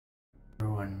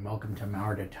everyone, welcome to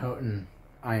Toten.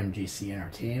 I am GC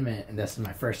Entertainment, and this is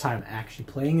my first time actually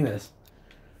playing this.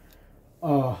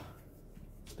 Oh,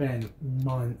 it's been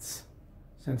months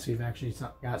since we've actually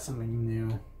got something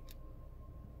new,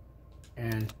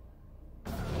 and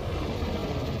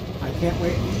I can't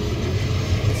wait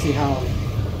to see how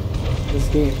this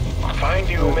game. Find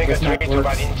the Omega Traitor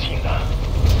Valentina.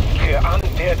 Her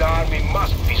undead army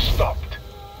must be stopped.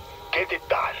 Get it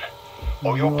done,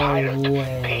 or your pirate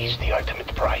pays the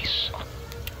ultimate price.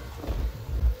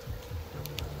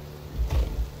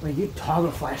 Wait, you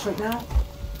toggle flashlight now?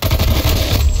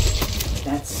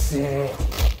 That's sick.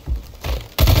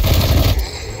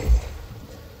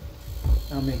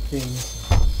 That'll make things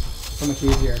so much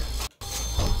easier.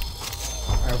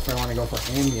 Or if I want to go for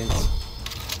ambience,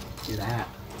 do that.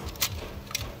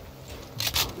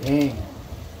 Dang.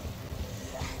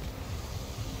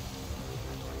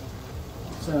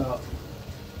 So,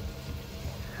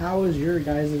 how is your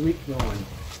guys' week going?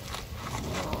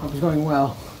 Hope it's going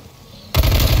well.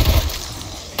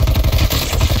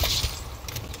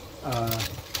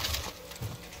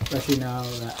 Especially now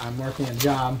that I'm working a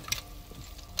job.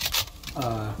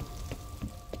 I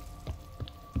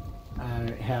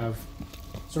have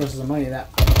sources of money that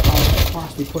I'll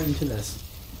possibly put into this.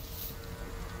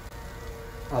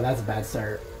 Oh, that's a bad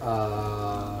start.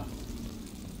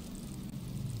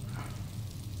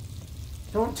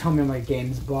 Don't tell me my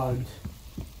game's bugged.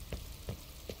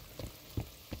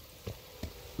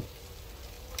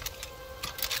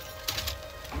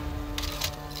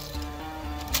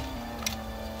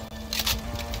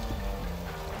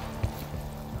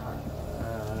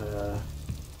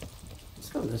 Let's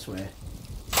go this way.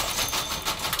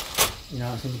 You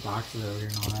know, since the boxes over here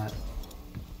and all that.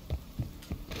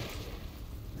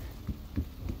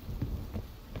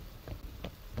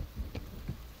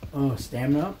 Oh,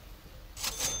 stamina.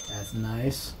 That's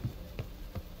nice.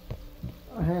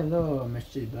 Oh, hello,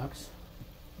 Mr. Bucks.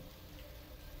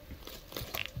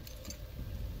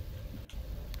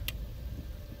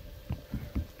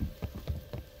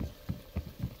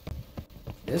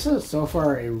 This is so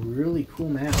far a really cool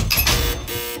map.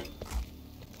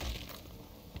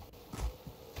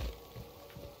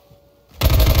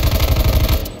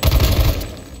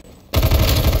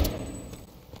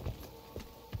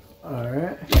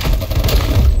 Alright.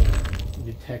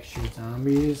 Textured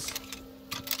zombies.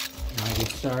 Now I can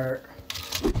start.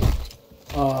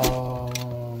 Oh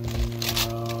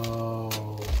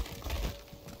no.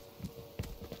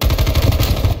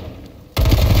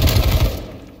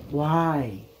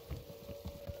 Why?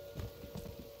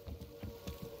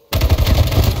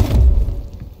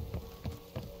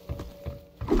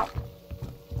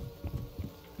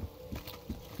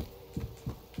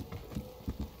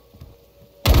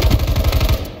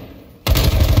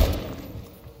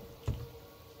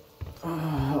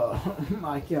 Oh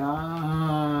my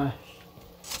gosh.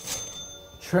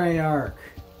 Treyarch.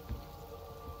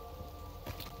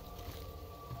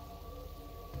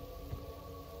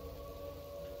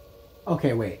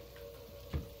 Okay, wait.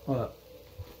 Hold up.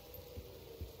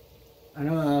 I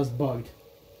know that was bugged.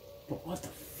 But what the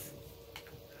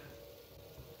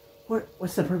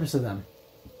what's the purpose of them?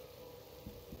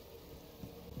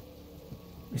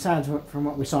 Besides from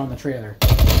what we saw in the trailer.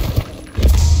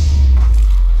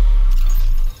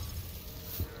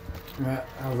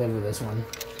 I'll live with this one.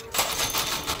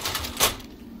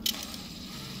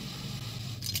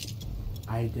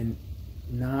 I did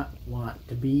not want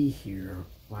to be here.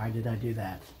 Why did I do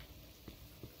that?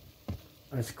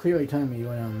 It's clearly telling me you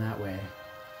went on that way.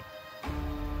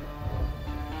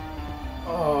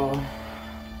 Oh.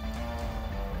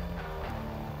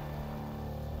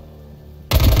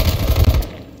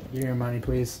 Give me your money,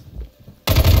 please.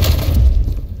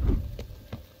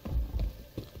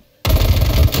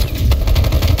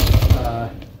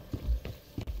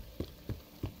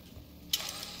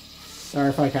 Sorry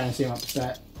if I kind of seem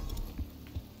upset.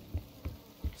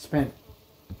 Spent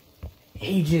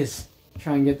ages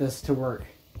trying to get this to work.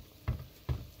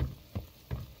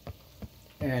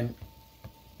 And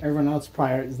everyone else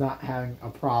prior is not having a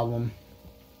problem.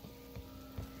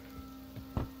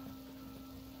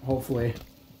 Hopefully.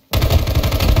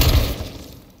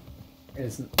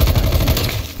 It's not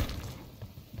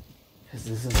because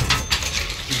this is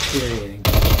infuriating.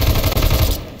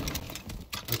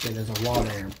 Okay, there's a wall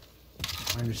there.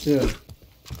 Understood.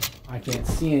 I can't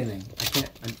see anything.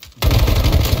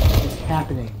 What's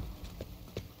happening?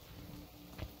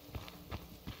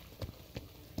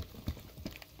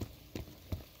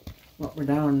 Well, we're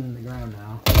down in the ground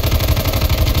now.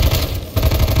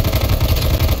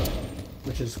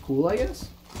 Which is cool, I guess?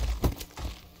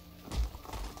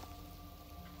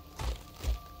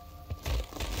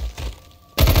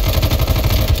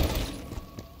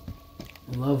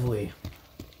 lovely.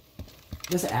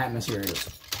 This atmosphere is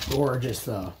gorgeous,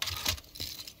 though.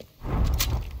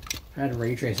 If I had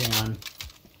ray tracing on,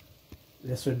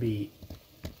 this would be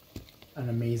an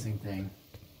amazing thing.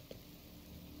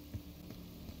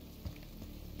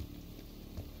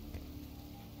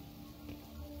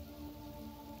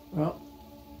 Well,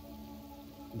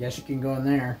 guess you can go in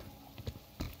there.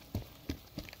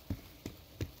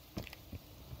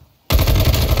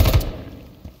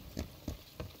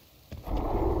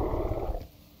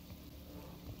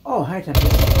 Oh, high temperature.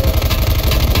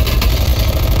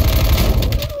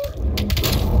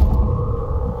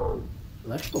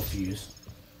 Electrical fuse.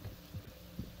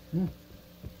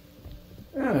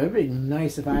 Oh, it'd be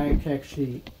nice if I could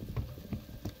actually,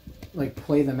 like,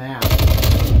 play the map.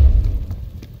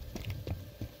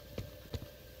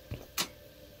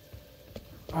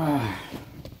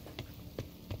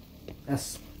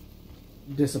 That's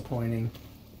disappointing.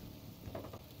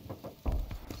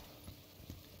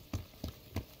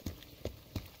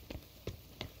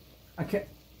 I can't.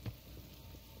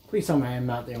 Please tell me I am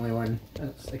not the only one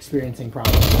that's experiencing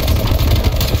problems.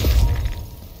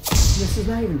 This is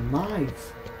not even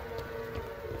live.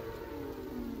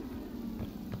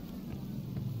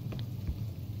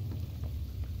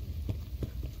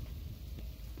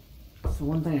 That's the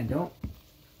one thing I don't.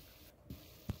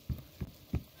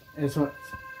 It's what's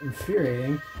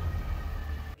infuriating.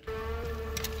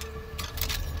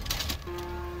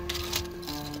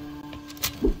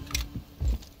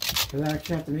 Because I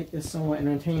actually have to make this somewhat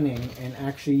entertaining and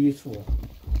actually useful.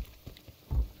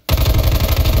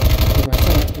 Because my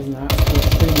setup is not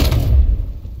streaming.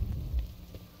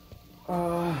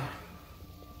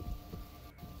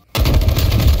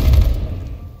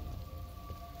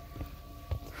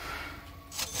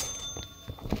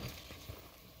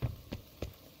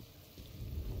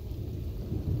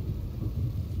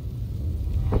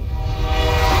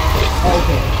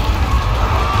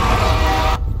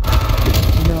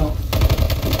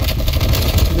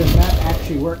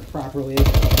 Worked properly,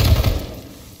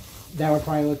 that would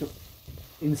probably look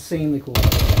insanely cool.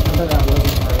 Not that that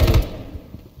wasn't already.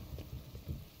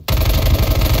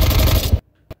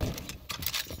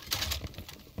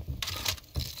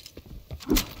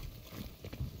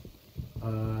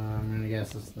 I'm gonna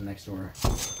guess this is the next door.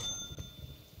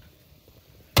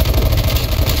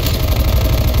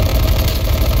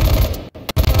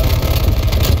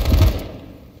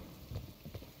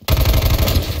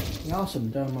 Y'all some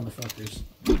dumb motherfuckers.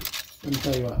 Let me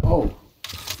tell you what. Oh!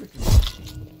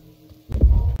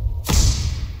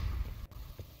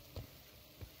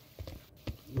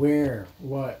 Where?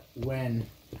 What? When?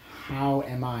 How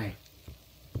am I?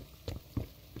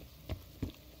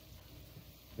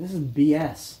 This is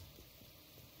BS.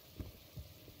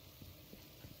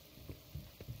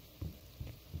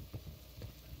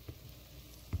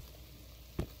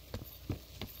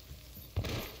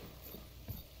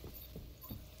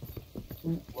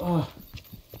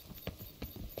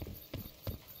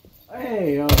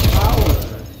 Hey,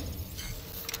 power!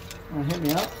 Wanna hit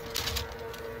me up?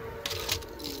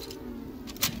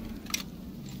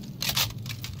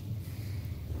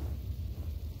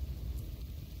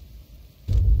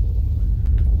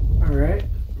 Alright,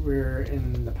 we're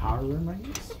in the power room, I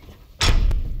guess.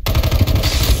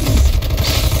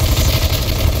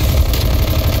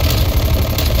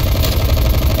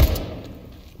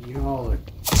 You all look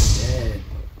dead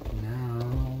now.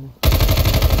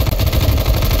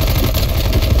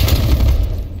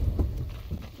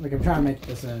 Like, I'm trying to make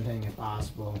this entertaining as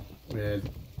possible with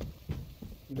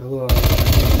the little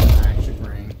things I actually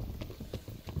bring.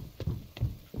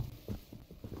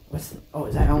 What's the, oh,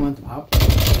 is that elemental pop?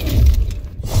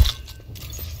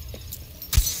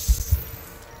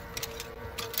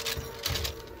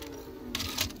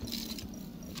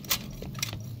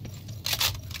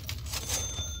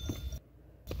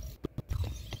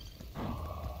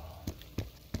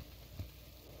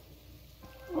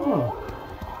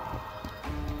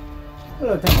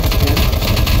 Hello, thanks again.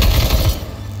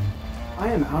 I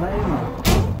am out of ammo.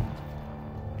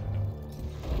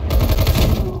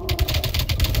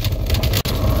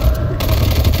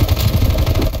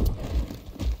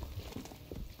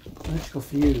 Electrical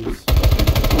fuse.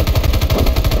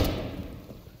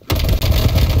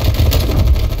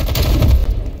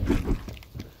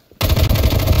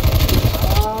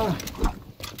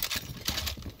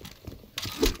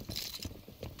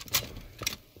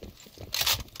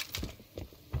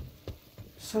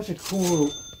 Such a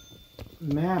cool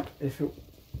map if it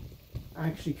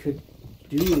actually could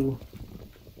do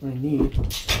what I need.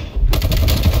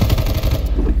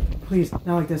 Please,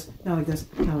 not like this, not like this,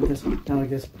 not like this, not like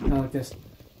this, not like this.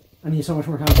 I need so much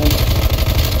more content.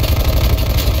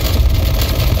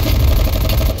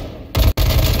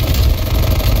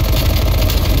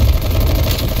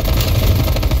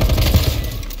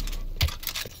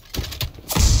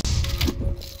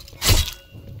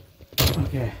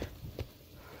 Okay.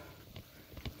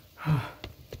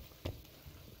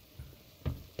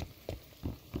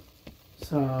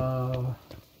 So,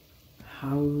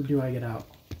 how do I get out?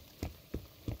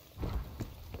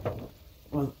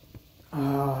 Well,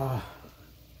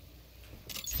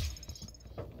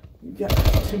 you got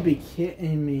to be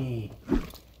kidding me.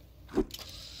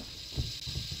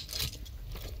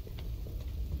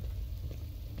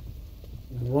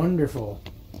 Wonderful.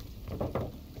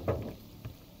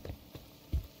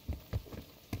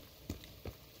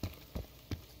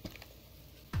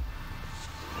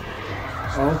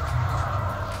 Oh.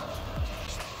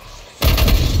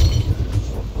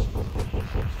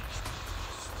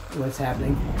 What's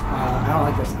happening? I don't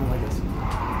like this. I don't like this.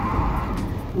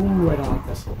 Ooh, I don't like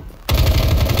this.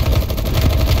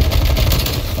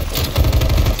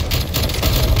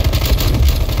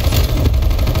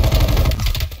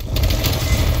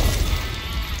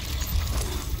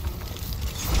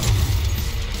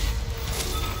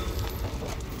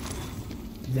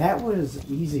 That was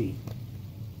easy.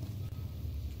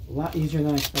 A lot easier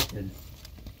than I expected.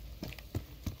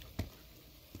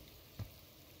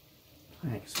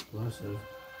 Explosive.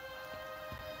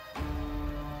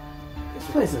 This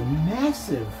place is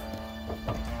massive.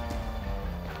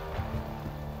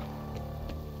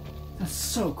 That's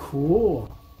so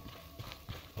cool.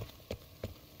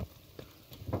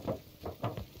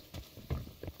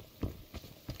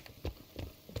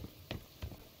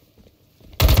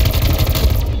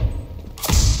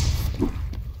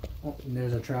 Oh, and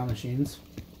there's our trial machines.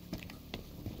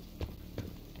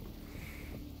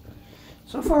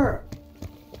 So far,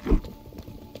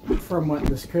 from what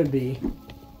this could be,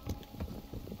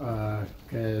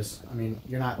 because, I mean,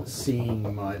 you're not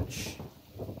seeing much.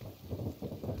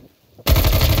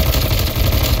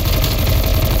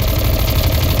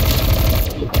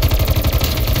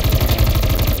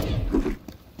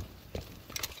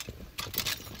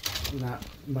 Not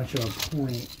much of a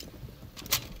point.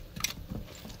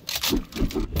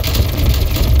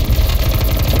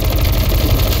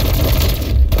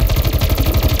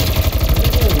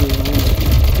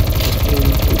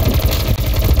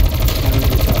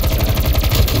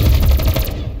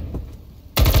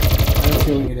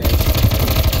 It is.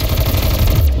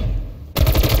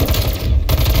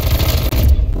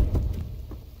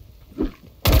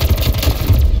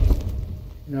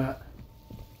 No.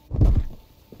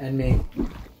 And me.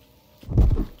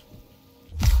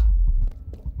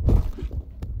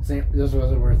 This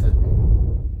wasn't worth it.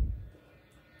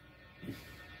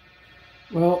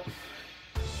 Well,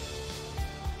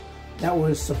 that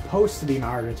was supposed to be an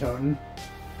Art of Toten,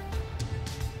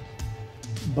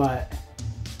 but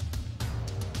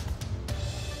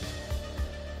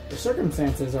the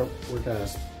circumstances were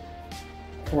just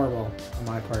horrible on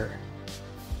my part.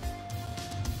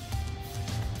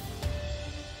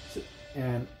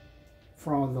 And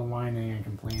for all the whining and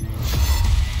complaining,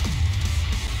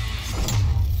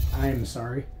 I am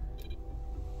sorry.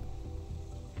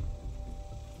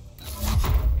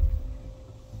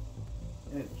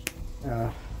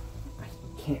 I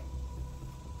can't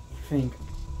think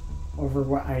over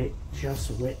what I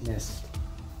just witnessed.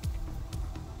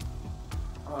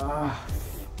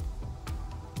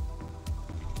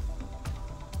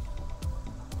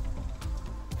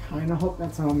 Kinda hope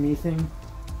that's an on me thing,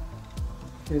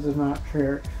 because if not,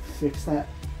 sure, fix that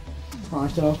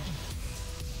pronto.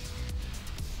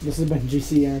 This has been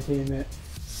GC Entertainment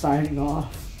signing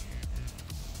off.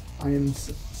 I am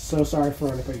so sorry for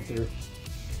what I put you through.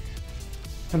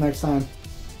 Till next time.